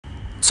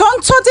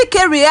Tonto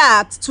Dikeh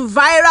reacts to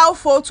viral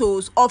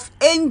photos of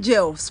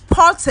angel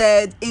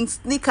spotted in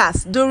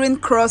sneakers during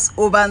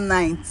crossover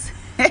night.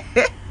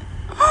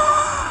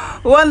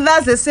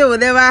 Wonders they say will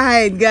never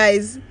hide,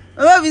 guys.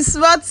 Oh, be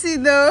smarty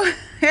though.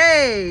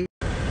 Hey.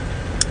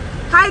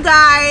 Hi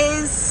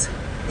guys.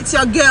 It's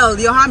your girl,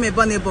 your Hame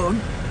Bonebo.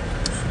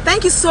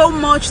 Thank you so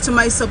much to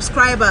my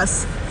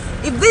subscribers.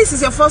 If this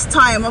is your first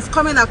time of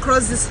coming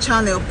across this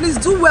channel, please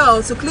do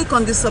well to click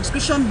on the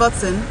subscription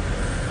button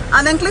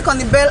and then click on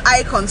the bell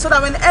icon so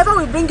that whenever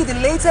we bring you the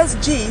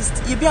latest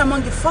gist, you'll be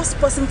among the first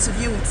person to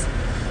view it.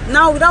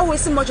 Now, without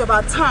wasting much of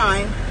our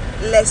time,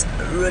 let's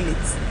roll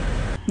it.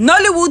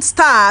 Nollywood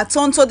star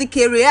Tonto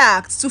Dikeh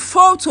reacts to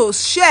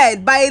photos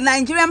shared by a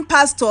Nigerian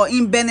pastor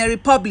in Benin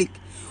Republic,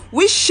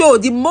 which show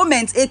the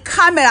moment a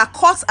camera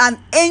caught an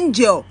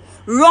angel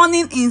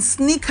running in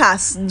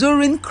sneakers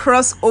during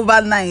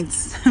crossover night.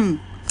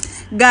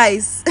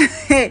 Guys,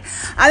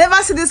 I never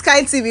seen this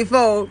kind of thing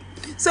before.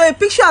 So a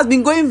picture has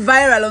been going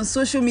viral on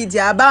social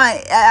media about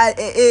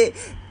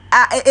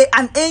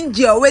an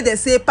angel where they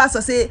say,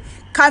 pastor say,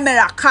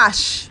 camera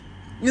cash.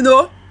 You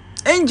know,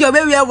 angel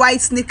where wear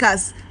white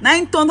sneakers.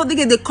 Now Tonto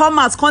Dikeh they come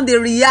out, can they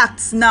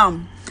react now?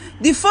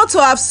 The photo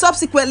have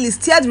subsequently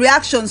stirred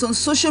reactions on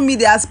social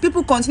media as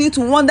people continue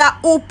to wonder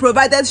who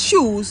provided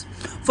shoes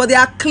for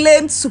their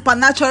claimed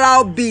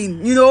supernatural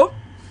being. You know,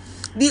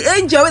 the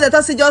angel where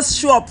they say just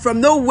show up from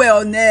nowhere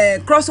on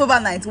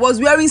crossover night was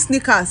wearing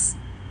sneakers.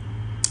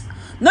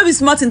 No be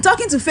Martin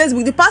talking to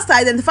Facebook, the pastor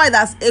identified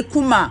as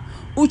Ekuma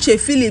Uche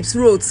Phillips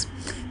wrote,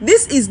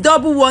 "This is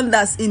double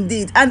wonders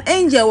indeed. An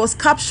angel was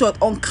captured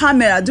on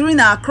camera during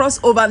our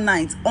crossover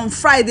night on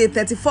Friday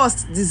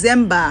 31st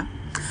December,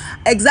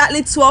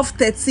 exactly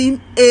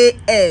 12:13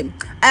 a.m.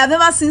 I have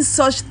never seen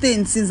such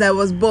things since I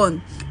was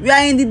born. We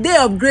are in the day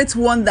of great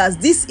wonders.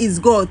 This is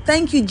God.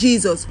 Thank you,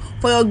 Jesus,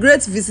 for your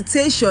great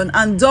visitation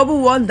and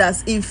double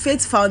wonders in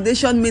Faith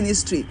Foundation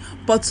Ministry,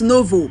 Porto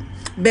Novo,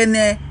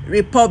 Benin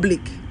Republic."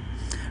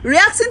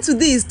 Reacting to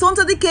this,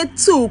 Tonto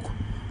Dikeh took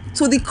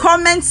to the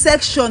comment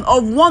section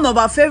of one of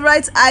our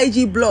favorite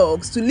IG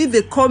blogs to leave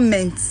a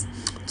comment,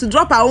 to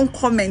drop our own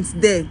comments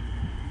there.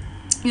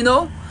 You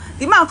know,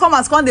 the man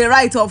comments on the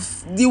right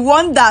of the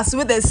wonders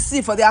where they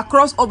see for their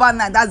crossover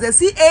night. As they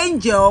see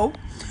angel,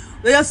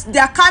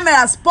 their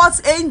camera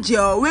spots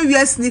angel wey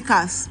wear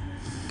sneakers.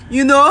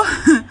 You know,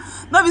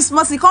 no be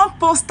smart. You can't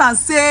post and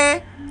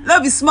say,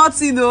 no be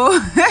smart, you know.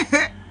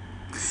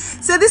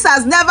 So this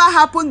has never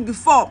happened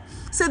before.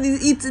 So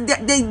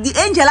the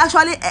angel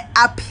actually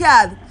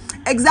appeared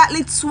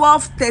exactly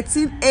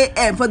 12:13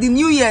 a.m. for the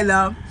new year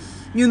now.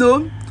 You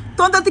know,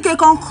 Tonto Dikeh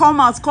can come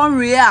out, can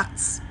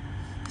react.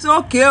 So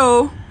okay,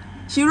 oh,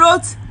 she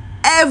wrote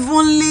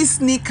heavenly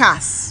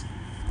sneakers.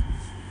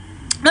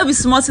 Don't be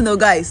smart, you know,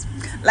 guys.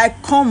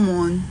 Like, come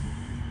on.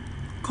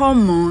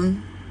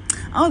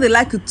 I know they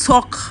like to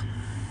talk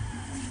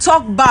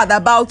bad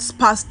about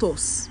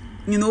pastors,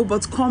 you know,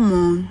 but come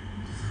on.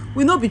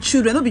 We not be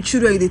children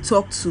they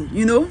talk to,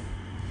 you know.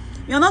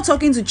 You're not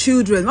talking to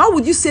children. Why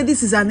would you say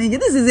this is an angel?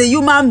 This is a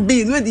human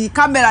being where the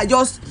camera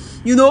just,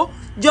 you know,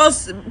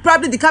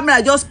 probably the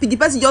camera just, the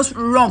person just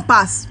run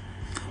past.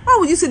 Why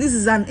would you say this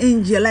is an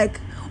angel? Like,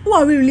 who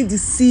are we really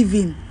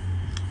deceiving?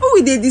 Who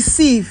will they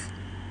deceive?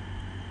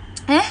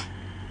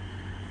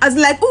 As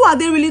like, who are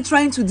they really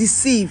trying to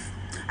deceive?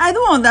 I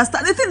don't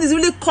understand. The thing is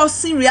really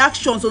causing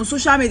reactions on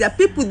social media.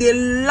 People, they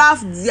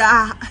laugh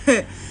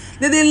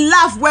they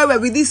laugh well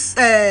with this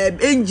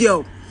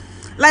angel.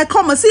 Like,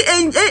 come on, see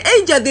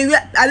angel.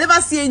 I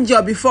never see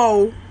angel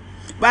before,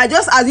 but I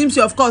just assume,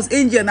 so of course,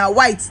 angel now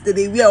white that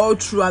they wear all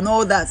through and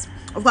all that.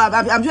 Of course,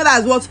 I'm sure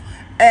that's what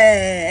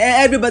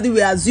everybody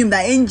will assume,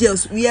 that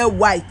angels wear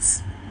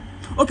white.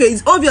 Okay,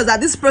 it's obvious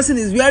that this person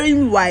is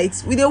wearing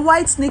white with a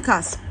white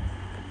sneakers.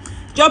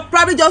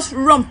 Probably just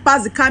run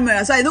past the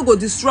camera, so I don't go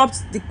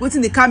disrupt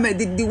the camera,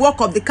 the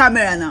work of the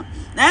camera now.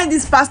 Now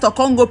this pastor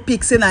can't go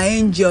pick saying an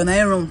angel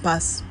and run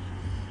past.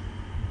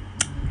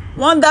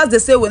 Wonders they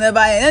say will never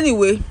end.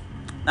 Anyway,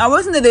 now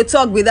wasn't they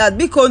talk with that?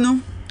 Because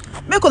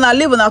make una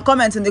leave on a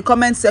comment in the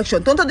comment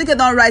section. Tonto Dikeh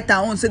don't write her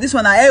own. So this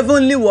one are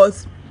heavenly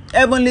what?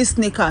 Heavenly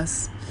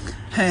sneakers.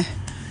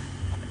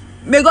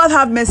 May God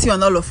have mercy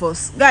on all of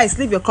us. Guys,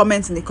 leave your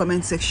comments in the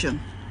comment section.